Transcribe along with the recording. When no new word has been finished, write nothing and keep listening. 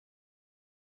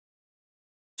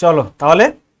চলো তাহলে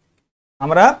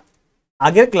আমরা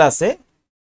আগের ক্লাসে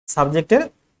সাবজেক্টের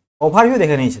ওভারভিউ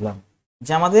দেখে নিয়েছিলাম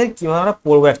যে আমাদের কিভাবে আমরা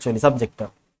পড়বো অ্যাকচুয়ালি সাবজেক্টটা।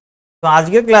 তো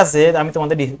আজকের ক্লাসে আমি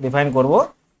তোমাদের ডিফাইন করব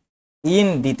ইন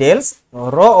ডিটেলস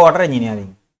র ওয়াটার ইঞ্জিনিয়ারিং।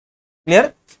 ক্লিয়ার?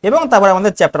 এবং তারপরে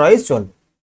আমাদের চ্যাপ্টার ওয়াইজ চলবে।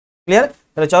 ক্লিয়ার?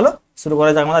 তাহলে চলো শুরু করা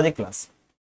যাক আমাদের আজকের ক্লাস।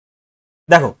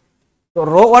 দেখো, তো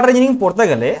র ওয়াটার ইঞ্জিনিয়ারিং পড়তে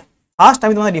গেলে ফার্স্ট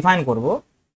আমি তোমাদের ডিফাইন করব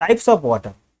types of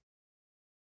water.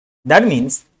 That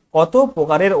means কত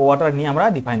প্রকারের ওয়াটার নিয়ে আমরা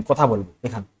কথা বলবো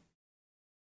এখানে।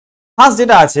 ফার্স্ট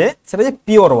যেটা আছে সেটা হচ্ছে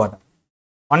পিওর ওয়াটার।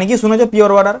 অনেকেই শুনেছো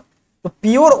পিওর ওয়াটার। তো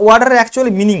পিওর ওয়াটারের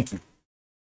অ্যাকচুয়ালি মিনিং কি?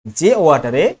 যে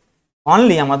ওয়াটারে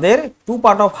অনলি আমাদের 2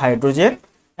 part of hydrogen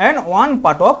and 1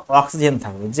 part of oxygen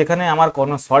থাকবে, যেখানে আমার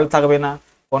কোনো সল্ট থাকবে না,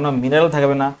 কোনো মিনারেল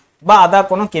থাকবে না, বা আদার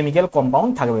কোনো কেমিক্যাল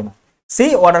কম্পাউন্ড থাকবে না,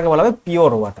 সেই ওয়াটারকে বলা হবে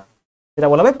পিওর ওয়াটার। সেটা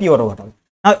বলা হবে পিওর ওয়াটার।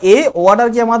 আর এই ওয়াটার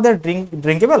কি আমাদের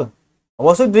ড্রিঙ্কেবল?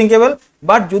 অবশ্যই ড্রিঙ্কেবল।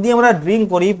 বাট যদি আমরা ড্রিঙ্ক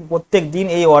করি প্রত্যেক দিন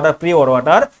এই ওয়াটার, পিওর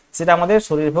ওয়াটার, সেটা আমাদের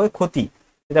শরীরের পক্ষে ক্ষতি,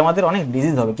 সেটা আমাদের অনেক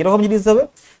ডিজিজ হবে। কিরকম ডিজিজ হবে?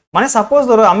 মানে সাপোজ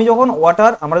ধরো আমরা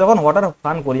যখন ওয়াটার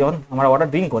পান করি, যখন আমরা ওয়াটার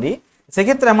ড্রিঙ্ক করি,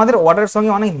 সেক্ষেত্রে আমাদের ওয়াটারের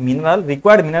সঙ্গে অনেক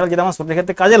রিকোয়ার্ড মিনারেল যেটা আমার শরীরের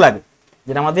ক্ষেত্রে কাজে লাগে,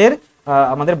 যেটা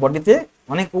আমাদের বডিতে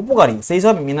অনেক উপকারী, সেই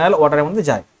সব মিনারেল ওয়াটারের মধ্যে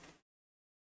যায়।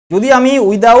 যদি আমি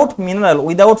উইদাউট মিনারেল,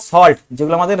 উইদাউট সল্ট,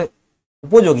 যেগুলো আমাদের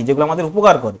উপযোগী, যেগুলো আমাদের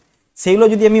উপকার করে, সেইগুলো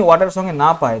যদি আমি ওয়াটারের সঙ্গে না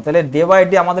পাই, তাহলে ডে বাই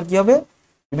ডে আমাদের কি হবে?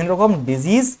 বিভিন্ন রকম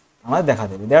ডিজিজ আমাদের দেখা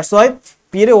দেবে। দ্যাটস ওয়াই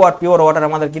পিওর ওয়াটার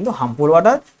আমাদের কিন্তু হার্মফুল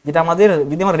ওয়াটার, যেটা আমাদের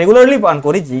যদি আমরা রেগুলারলি পান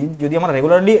করি, যদি আমরা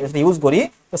রেগুলারলি ইউজ করি,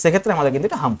 তো সেক্ষেত্রে আমাদের কিন্তু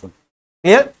এটা হার্মফুল।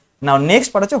 ক্লিয়ার? নাও নেক্সট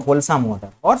পার্ট হচ্ছে wholesome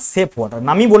water or safe water.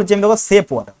 নামই বলছি আমি, দেখো সেফ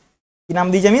ওয়াটার। কি নাম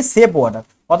দিয়েছি আমি? Safe water.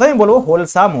 অর্থাৎ আমি বলবো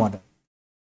হোলসাম ওয়াটার।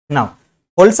 নাও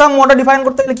হোলসাম ওয়াটার ডিফাইন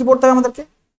করতে গেলে কি পড়তে হবে আমাদেরকে?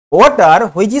 Water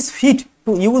which is fit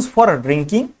to use for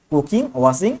drinking, cooking,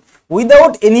 washing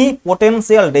without any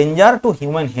potential danger two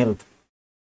human health.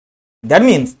 That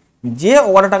means যে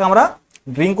ওয়াটারটাকে আমরা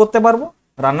ড্রিঙ্ক করতে পারবো,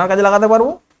 রান্নার কাজে লাগাতে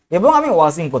পারবো, এবং আমি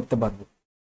ওয়াশিং করতে পারবো,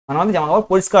 মানে আমাদের জামা কাপড়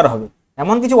পরিষ্কার হবে।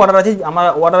 এমন কিছু ওয়াটার আছে, আমরা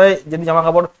ওয়াটারে যদি জামা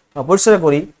কাপড় পরিষ্কার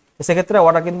করি, সেক্ষেত্রে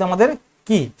ওয়াটার কিন্তু আমাদের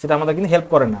কি, সেটা আমাদের কিন্তু হেল্প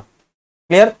করে না।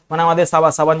 ক্লিয়ার? মানে আমাদের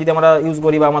সাবান যদি আমরা ইউজ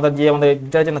করি, বা আমাদের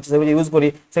ডিটারজেন্ট আছে সেগুলো ইউজ করি,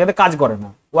 সেক্ষেত্রে কাজ করে না,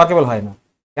 ওয়ার্কেবল হয় না।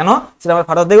 কেন? সেটা আমরা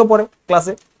ফাটার দেখেও পড়ে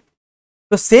ক্লাসে।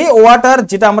 তো সেই ওয়াটার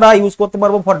যেটা আমরা ইউজ করতে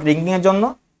পারবো ফর ড্রিঙ্কিং এর জন্য,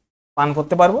 পান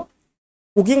করতে পারবো,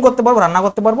 কুকিং করতে পারবো, রান্না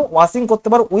করতে পারবো, ওয়াশিং করতে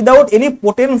পারবো উইদাউট এনি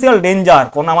পোটেনশিয়াল ডেঞ্জার,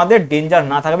 কোনো আমাদের ডেঞ্জার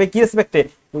না থাকবে কি রেসপেক্টে,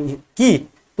 কি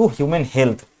টু হিউম্যান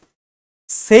হেলথ,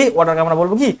 সেই ওয়াটারকে আমরা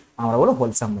বলবো কি? আমরা বলবো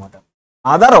wholesome water.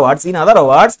 In other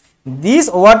words, this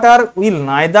water will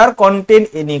neither contain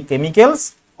any chemicals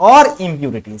or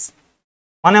impurities.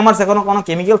 মানে আমার সেখানে কোনো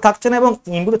কেমিক্যাল থাকছে না এবং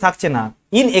ইম্পিউরিটি থাকছে না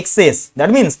ইন এক্সেস। দ্যাট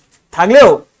মিনস থাকলেও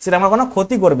সেটা আমার কোনো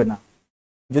ক্ষতি করবে না।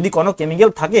 যদি কোনো কেমিক্যাল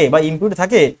থাকে বা ইম্পিউরিটি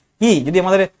থাকে, কি যদি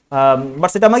আমাদের বাট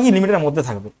সেটা আমার কি লিমিটের মধ্যে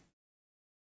থাকবে,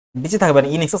 বেঁচে থাকবে না,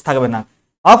 ইন এক্সেস থাকবে না।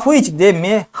 Of which they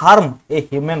May harm a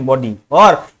human body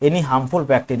or any harmful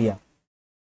bacteria.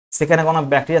 সেখানে কোনো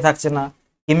ব্যাকটেরিয়া থাকছে না,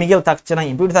 কেমিক্যাল থাকছে না,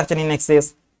 ইম্পিউরিটি থাকছে না ইন এক্সেস,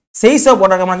 সেই সব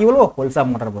ওয়াটারকে আমরা কি বলবো? হোলসাম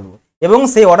ওয়াটার বলবো। এবং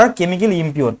সেই water chemically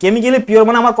impure. Chemically pure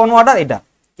মানে আমার কোন ওয়াটার? এটা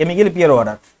কেমিক্যালি পিওর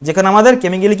ওয়াটার, যেখানে আমাদের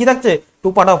কেমিক্যালি কি থাকছে? 2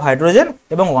 পার্ট অফ হাইড্রোজেন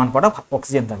এবং 1 পার্ট অফ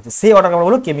অক্সিজেন থাকছে, সেই ওয়াটারকে আমরা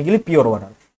বলবো chemically pure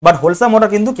water. But wholesome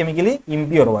water কিন্তু chemically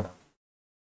impure water.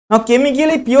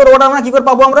 Chemically pure water আমরা কি করে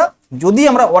পাবো? আমরা যদি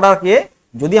আমরা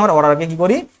ওয়াটারকে কি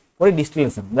করি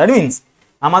ডিস্টিলেশন। দ্যাট মিনস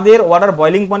আমাদের ওয়াটার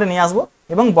বয়লিং পয়েন্টে নিয়ে আসবো,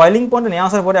 এবং বয়লিং পয়েন্টে নিয়ে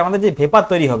আসার পরে আমাদের যে ভেপার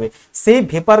তৈরি হবে, সেই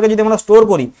ভেপারকে যদি আমরা স্টোর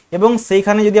করি এবং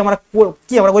সেইখানে যদি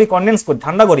আমরা করি কনডেন্স করি,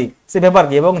 ঠান্ডা করি সেই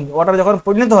ভেপারকে, এবং ওয়াটার যখন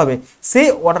পরিণত হবে, সেই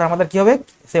ওয়াটার আমাদের কি হবে?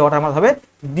 সেই ওয়াটার আমাদের হবে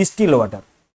ডিস্টিল ওয়াটার,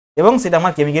 এবং সেটা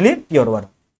আমার chemically pure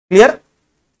water. Clear?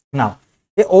 Now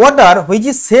a water which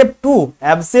is safe two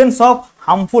absence of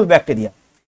harmful bacteria.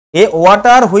 A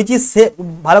water which is safe,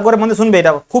 ভালো করে মনে শুনবে,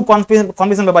 এটা খুব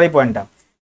কনফিউশন ব্যাপার এই পয়েন্টটা।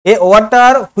 A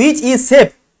water which is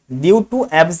safe due to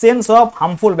absence of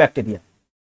harmful bacteria,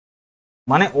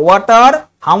 মানে ওয়াটার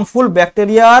হার্মফুল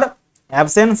ব্যাকটেরিয়ার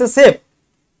অ্যাবসেন্সে safe,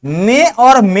 May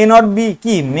or may not be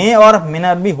কি, মে or may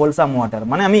not be wholesome water.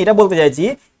 মানে আমি এটা বলতে চাইছি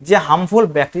যে হার্মফুল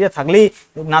ব্যাকটেরিয়া থাকলেই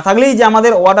না থাকলেই যে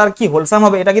আমাদের ওয়াটার কি হোলসাম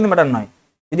হবে, এটা কিন্তু ম্যাটার নয়।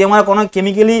 যদি আমার কোনো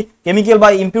কেমিক্যাল বা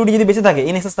ইমপিউরিটি যদি বেঁচে থাকে,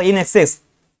 ইন এক্সেস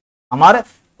আমার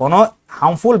কোনো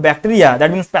harmful bacteria, that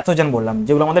means pathogen বললাম,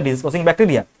 যেগুলো আমাদের ডিজিজ কজিং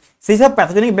ব্যাকটেরিয়া, সেই সব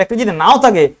প্যাথোজেনিক ব্যাকটেরিয়া যদি নাও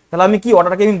থাকে, তাহলে আমি কি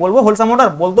ওয়াটারকে আমি বলবো হোলসাম ওয়াটার?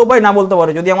 বলতেও পারি, না বলতে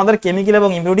পারি, যদি আমাদের কেমিক্যাল এবং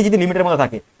ইমপিউরিটি যদি লিমিটের মধ্যে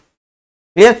থাকে।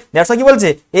 ক্লিয়ার? দ্যাটস কি বলছে?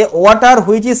 A water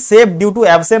which is safe due to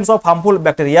absence of harmful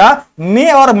bacteria May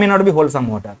or may not be wholesome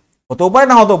water. হতেও পারে,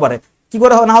 না হতেও পারে। কি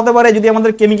করে না হতে পারে? যদি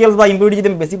আমাদের কেমিক্যালস বা ইমপিউরিটি যদি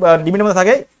বেশি লিমিটের মধ্যে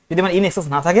থাকে, যদি আমার ইন এক্সেস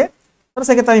না থাকে, তাহলে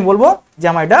সেক্ষেত্রে আমি বলবো যে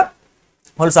আমার এটা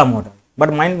wholesome water. But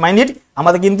mind it,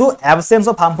 আমাদের কিন্তু অ্যাবসেন্স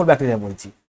অফ হার্মফুল ব্যাকটেরিয়া বলছি।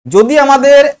 যদি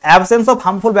আমাদের অ্যাবসেন্স অফ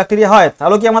হার্মফুল ব্যাকটেরিয়া হয়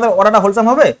তাহলে কি আমাদের ওয়াটারটা হোলসাম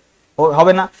হবে?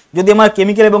 হবে না। যদি আমার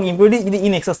কেমিক্যাল এবং ইম্পিউরিটি যদি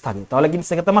ইন এক্সেস থাকে তাহলে কিন্তু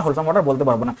সেক্ষেত্রে আমরা হোলসাম ওয়াটার বলতে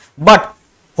পারবো না। But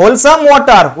wholesome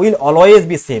water will always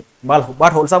be safe,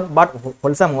 but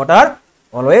wholesome water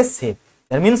always safe.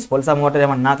 That means wholesome ওয়াটারে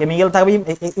আমার না কেমিক্যাল থাকবে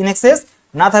ইন এক্সেস,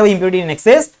 না থাকবে ইম্পিউরিটি ইন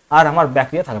এক্সেস, আর আমার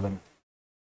ব্যাকটেরিয়া থাকবে না।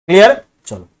 ক্লিয়ার?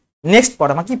 চলো নেক্সট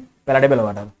পয়েন্ট আমার কি প্যালাটেবল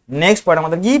ওয়াটার। নেক্সট পয়েন্ট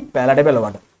আমাদের কি প্যালাটেবল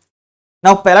ওয়াটার।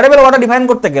 নাও প্যালাটেবল ওয়াটার ডিফাইন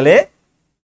করতে গেলে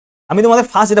আমি তোমাদের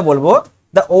ফার্স্ট যেটা বলবো,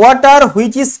 the water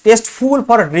which is tasteful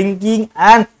for drinking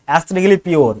and aesthetically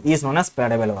pure is known as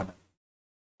palatable water.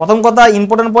 প্রথম কথা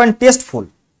ইম্পর্টেন্ট পয়েন্ট, টেস্টফুল।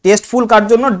 টেস্টফুল কার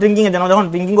জন্য? ড্রিঙ্কিং এর জন্য। যখন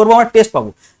ড্রিঙ্কিং করবো আমরা টেস্ট পাবো।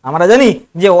 আমরা জানি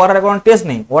যে ওয়াটারের কোনো টেস্ট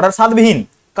নেই, ওয়াটার স্বাদবিহীন,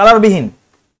 কালারবিহীন।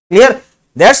 ক্লিয়ার?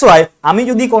 দ্যাটস ওয়াই আমি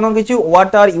যদি কোনো কিছু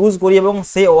ওয়াটার ইউজ করি এবং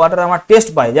সেই ওয়াটার আমার টেস্ট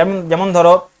পাই, যেমন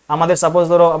ধরো আমাদের সাপোজ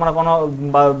ধরো আমরা কোনো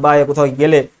বা কোথাও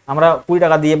গেলে আমরা 20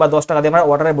 টাকা দিয়ে বা 10 টাকা দিয়ে আমরা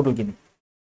ওয়াটারের বোতল কিনি,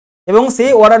 এবং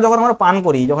সেই ওয়াটার যখন আমরা পান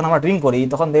করি, যখন আমরা ড্রিঙ্ক করি,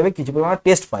 তখন দেখবে কিছু পরিমাণে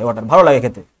টেস্ট পাই, ওয়াটার ভালো লাগে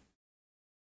খেতে।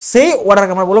 সেই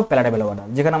ওয়াটারকে আমরা বলবো প্যালাটেবল ওয়াটার,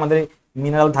 যেখানে আমাদের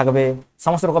মিনারেল থাকবে,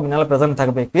 সমস্ত রকম মিনারেল প্রেজেন্ট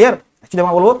থাকবে। ক্লিয়ার? অ্যাকচুয়ালি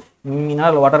আমরা বলবো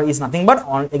mineral water is nothing but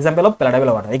example of প্যালাটেবল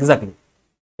water. Exactly.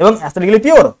 এবং অ্যাস্থেটিক্যালি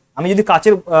পিওর। আমি যদি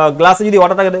কাচের গ্লাসে যদি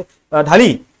ওয়াটারটাকে ঢালি,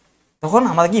 তখন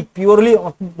আমাদের কি পিওরলি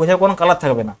বোঝার কোনো কালার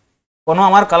থাকবে না, কোনো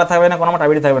আমার কালার থাকবে না, কোনো আমার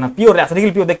টাইবিটি থাকবে না, পিওর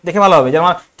অ্যাস্থেটিক্যালি পিওর, দেখে ভালো হবে যে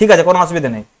আমার ঠিক আছে, কোনো অসুবিধা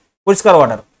নেই, পরিষ্কার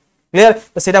ওয়াটার। ক্লিয়ার?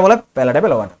 তো সেটা বলে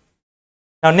প্যালাটেবল ওয়াটার।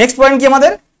 নাও নেক্সট পয়েন্ট কি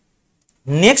আমাদের?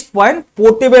 Next point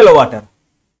portable water.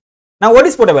 না what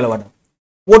is portable water?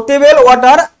 Portable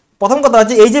water, প্রথম কথা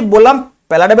হচ্ছে এই যে বললাম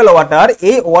প্যালাটেবল ওয়াটার,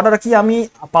 এই ওয়াটার কি আমি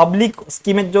পাবলিক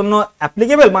স্কিমের জন্য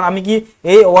অ্যাপ্লিকেবল? মানে আমি কি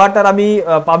এই ওয়াটার আমি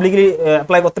পাবলিকলি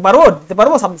অ্যাপ্লাই করতে পারবো, দিতে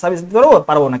পারবো, সার্ভিস দিতে পারবো?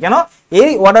 পারবো না। কেন? এই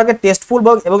ওয়াটারকে টেস্টফুল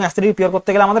এবং অ্যাস্থেটিক পিওর করতে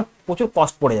গেলে আমাদের প্রচুর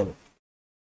কস্ট পড়ে যাবে।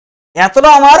 এতটা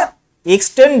আমার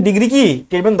এক্সটেন্ড ডিগ্রি কি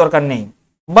ট্রিটমেন্ট দরকার নেই।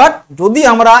 বাট যদি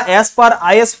আমরা অ্যাজ পার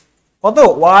আইএস কত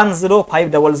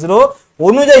 10500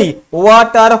 অনুযায়ী,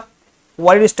 ওয়াটার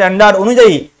কোয়ালিটি স্ট্যান্ডার্ড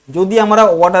অনুযায়ী যদি আমরা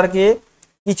ওয়াটারকে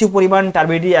কিছু পরিমাণ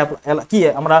টার্বিডিটি কি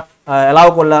আমরা অ্যালাউ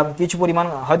করলাম, কিছু পরিমাণ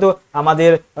হয়তো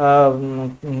আমাদের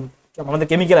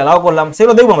কেমিক্যাল অ্যালাউ করলাম,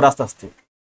 সেগুলো দেখবো আমরা আস্তে আস্তে।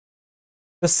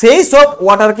 তো সেই সব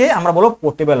ওয়াটারকে আমরা বলবো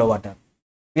পোর্টেবল ওয়াটার।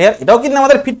 ক্লিয়ার? এটাও কিন্তু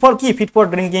আমাদের ফিট ফর কি, fit for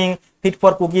drinking, fit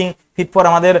for cooking, fit for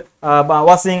আমাদের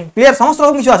ওয়াশিং। ক্লিয়ার? সমস্ত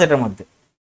রকম কিছু আছে এটার মধ্যে।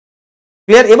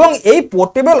 ক্লিয়ার? এবং এই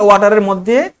পোর্টেবল ওয়াটারের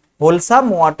মধ্যে হোলসাম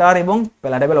ওয়াটার এবং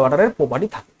প্যালাটেবল ওয়াটারের প্রপার্টি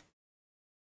থাকে।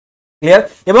 ক্লিয়ার?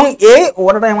 এবং এই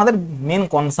ওয়াটারটাই আমাদের main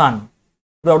concern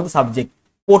throughout the subject,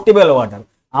 portable water.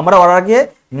 আমরা ওয়াটারকে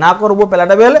না করবো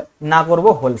প্যালাটেবল, না করবো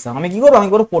হোলসাম। আমি কি করবো? আমি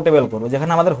করবো পোর্টেবল করবো,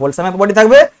 যেখানে আমাদের হোলসামের প্রপার্টি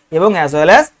থাকবে এবং অ্যাজ ওয়েল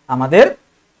অ্যাজ আমাদের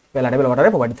প্যালাটেবল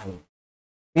ওয়াটারের প্রপার্টি থাকবে।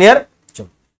 ক্লিয়ার? চলো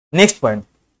next point,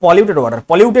 polluted water.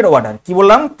 Polluted water কি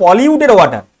বললাম? Polluted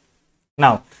water.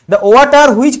 Now the water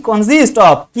which consists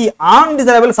of কি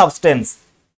undesirable substance.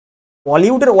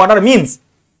 polluted water means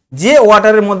যে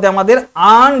ওয়াটারের মধ্যে আমাদের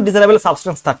আনডিজারেবল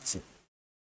সাবস্টেন্স থাকছে।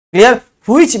 Clear?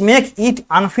 which make it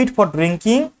unfit for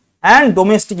drinking and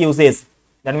domestic uses.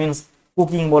 that means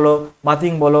cooking বলো,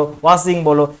 bathing বলো, washing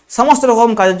বলো, সমস্ত রকম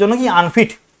কাজের জন্য কি আনফিট,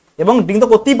 এবং ড্রিঙ্ক তো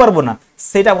করতেই পারবো না,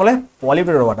 সেটা বলে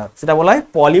পলিউটেড ওয়াটার। সেটা বলা হয়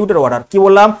পলিউটেড ওয়াটার। কি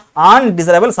বললাম?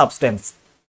 Undesirable substance.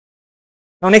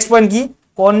 নেক্সট পয়েন্ট কি?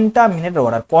 Contaminated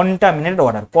water. Contaminated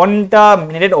water,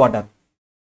 contaminated water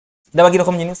এটা আবার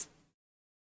কিরকম জিনিস?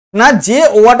 না, যে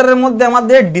ওয়াটারের মধ্যে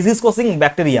আমাদের ডিজিজ কজিং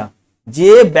ব্যাকটেরিয়া,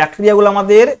 যে ব্যাকটেরিয়াগুলো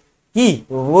আমাদের কি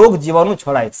রোগ জীবাণু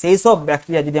ছড়ায়, সেই সব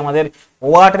ব্যাকটেরিয়া যদি আমাদের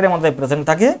ওয়াটারের মধ্যে প্রেজেন্ট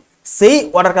থাকে, সেই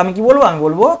ওয়াটারকে আমি কি বলবো? আমি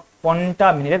বলবো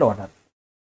কন্টামিনেটেড ওয়াটার।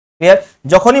 ক্লিয়ার?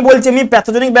 যখনই বলছি আমি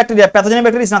pathogenic bacteria, pathogenic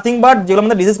bacteria is nothing but যেগুলো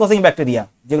আমাদের ডিজিজ কজিং ব্যাকটেরিয়া,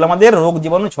 যেগুলো আমাদের রোগ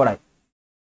জীবাণু ছড়ায়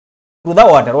থ্রু দা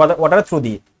ওয়াটার, ওয়াটারের থ্রু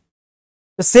দিয়ে।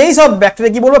 তো সেই সব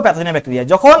ব্যাকটেরিয়া কি বলবো? Pathogenic bacteria.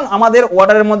 যখন আমাদের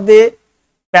ওয়াটারের মধ্যে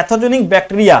প্যাথোজেনিক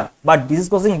ব্যাকটেরিয়া বা ডিজিজ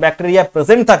কজিং ব্যাকটেরিয়া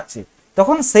প্রেজেন্ট থাকছে,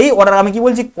 তখন সেই ওয়াটার আমি কি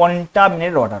বলছি?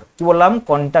 Contaminated water. কি বললাম?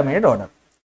 Contaminated water.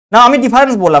 না, আমি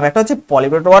ডিফারেন্স বললাম, একটা হচ্ছে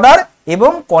পলিউটেড ওয়াটার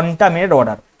এবং কন্টামিনেটেড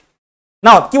ওয়াটার।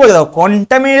 না কি বলে দাও?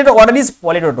 Contaminated water is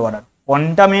polluted water,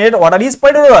 contaminated water is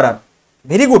polluted water.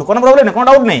 Very good, কোনো প্রবলেম নেই, কোনো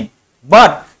ডাউট নেই।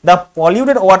 But the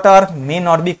polluted water may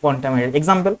not be contaminated.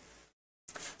 Example,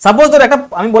 suppose ধর একটা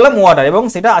আমি বললাম ওয়াটার এবং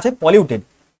সেটা আছে পলিউটেড।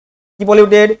 কি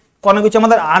পলিউটেড? কোনো কিছু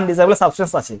আমাদের আনডিজারেবল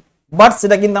সাবস্টেন্স আছে, বাট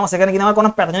সেটা কিন্তু আমার সেখানে কিন্তু আমার কোনো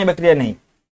প্যাথোজেনিক ব্যাকটেরিয়া নেই।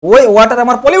 ওই ওয়াটার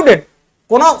আমার পলিউটেড,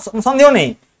 কোনো সন্দেহ নেই,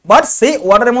 বাট সেই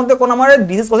ওয়াটারের মধ্যে কোনো আমার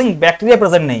ডিজিজ কজিং ব্যাকটেরিয়া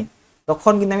প্রেজেন্ট নেই,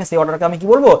 তখন কিন্তু আমি সেই ওয়াটারকে আমি কি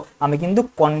বলবো? আমি কিন্তু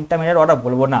কন্টামিনেটেড ওয়াটার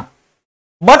বলবো না।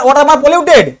 বাট ওয়াটার আমার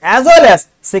পলিউটেড অ্যাজ ওয়েল অ্যাজ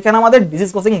সেখানে আমাদের ডিজিজ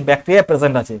কজিং ব্যাকটেরিয়া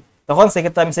প্রেজেন্ট আছে, তখন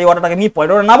সেক্ষেত্রে আমি সেই ওয়াটারটাকে আমি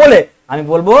পলিউটেড না বলে আমি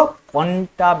বলবো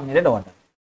কন্টামিনেটেড ওয়াটার।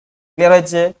 ক্লিয়ার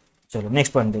হয়েছে? চলো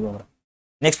নেক্সট পয়েন্ট দেখবো আমরা।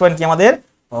 নেক্সট পয়েন্ট কি আমাদের?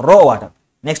 র ওয়াটার।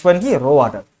 নেক্সট পয়েন্ট কি? র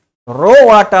ওয়াটার। র র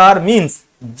ওয়াটার মিন্স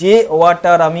যে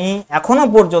ওয়াটার আমি এখনো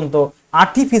পর্যন্ত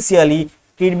আর্টিফিশিয়ালি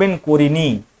ট্রিটমেন্ট করিনি।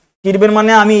 ট্রিটমেন্ট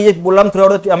মানে আমি এই যে বললাম থ্রু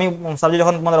আউট, আমি সাবজেক্ট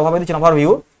যখন তোমাদের ওভারভিউ দিচ্ছিলাম,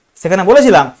 ওভারভিউ, সেখানে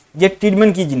বলেছিলাম যে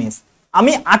ট্রিটমেন্ট কি জিনিস।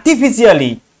 আমি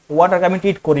আর্টিফিশিয়ালি ওয়াটারকে আমি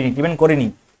ট্রিটমেন্ট করিনি,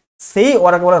 সেই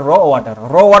ওয়াটারকে বলে র ওয়াটার।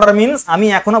 র ওয়াটার মিন্স আমি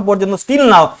এখনো পর্যন্ত স্টিল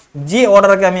নাও যে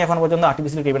ওয়াটারকে আমি এখনো পর্যন্ত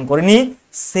আর্টিফিশিয়ালি ট্রিটমেন্ট করিনি,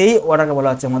 সেই ওয়াটারকে বলা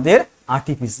হচ্ছে আমাদের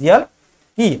আর্টিফিশিয়াল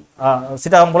কি,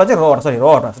 সেটা বলা হচ্ছে র ওয়াটার, সরি র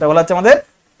ওয়াটার, সেটা বলা হচ্ছে আমাদের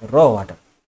র ওয়াটার।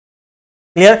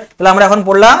 ক্লিয়ার? তাহলে আমরা এখন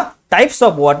পড়লাম টাইপস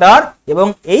অফ ওয়াটার, এবং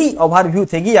এই ওভারভিউ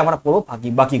থেকেই আমরা পড়বো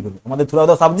বাকিগুলো। আমাদের থ্রু আউট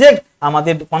দ্য সাবজেক্ট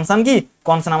আমাদের কনসার্ন কি,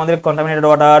 কনসার্ন আমাদের কন্টামিনেটেড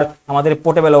ওয়াটার, আমাদের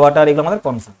পোর্টেবল ওয়াটার, এগুলো আমাদের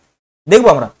কনসার্ন। দেখবো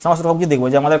আমরা সমস্ত রকম কি দেখবো,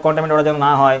 যে আমাদের কন্টামিনেটেড ওয়াটার যেন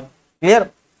না হয়, ক্লিয়ার,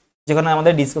 যেখানে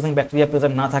আমাদের ডিসকাসিং ব্যাকটেরিয়া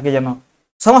প্রেজেন্ট না থাকে যেন,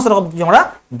 সমস্ত রকম কিছু আমরা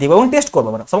দেখবো এবং টেস্ট করবো,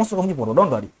 আমরা সমস্ত রকম কিছু পড়বো,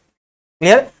 ডোন্ট ওয়ারি।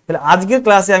 ক্লিয়ার? তাহলে আজকের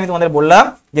ক্লাসে আমি তোমাদের বললাম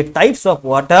যে টাইপস অফ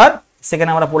ওয়াটার, সেখানে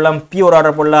আমরা পড়লাম পিওর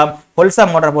ওয়াটার পড়লাম, হোলসাম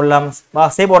ওয়াটার পড়লাম বা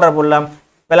সেফ ওয়াটার পড়লাম,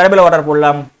 প্যালাটেবল ওয়াটার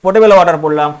পড়লাম, পোর্টেবল ওয়াটার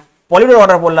পড়লাম, পলিউটেড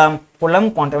ওয়াটার পড়লাম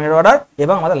কন্টামিনেটেড ওয়াটার,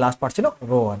 এবং আমাদের লাস্ট পার্ট ছিল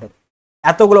র ওয়াটার।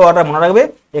 এতগুলো ওয়াটার মনে রাখবে,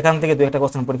 এখান থেকে দু একটা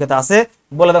কোশ্চেন পরীক্ষাতে আসে,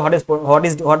 বলে দাও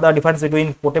what the difference between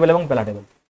portable এবং প্যালাটেবল।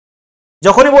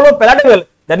 যখনই বলবো প্যালাটেবল,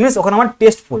 দ্যাট মিনস ওখানে আমার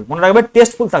টেস্টফুল, মনে রাখবে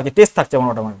টেস্টফুল থাকছে, টেস্ট থাকছে আমার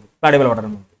ওয়াটার মধ্যে, প্যালাটেবল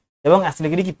ওয়াটারের মধ্যে, এবং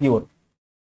অ্যাসিডিটি কি পিওর।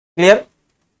 ক্লিয়ার?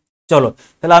 চলো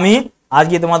তাহলে আমি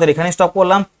আজকে তোমাদের এখানে স্টপ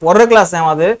করলাম। পরের ক্লাসে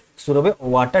আমাদের শুরু হবে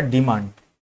ওয়াটার ডিমান্ড।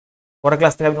 পরের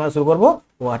ক্লাস থেকে আমি তোমাদের শুরু করবো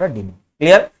ওয়াটার ডিমান্ড।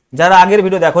 ক্লিয়ার? যারা আগের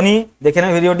ভিডিও দেখোনি, দেখে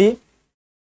নেবে ভিডিওটি,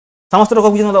 সমস্ত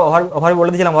রকম কিছু ওভার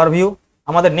বলে দিয়েছিলাম ওভারভিউ।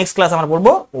 আমাদের নেক্সট ক্লাস আমরা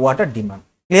পড়বো water demand.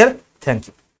 Clear? Thank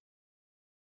you.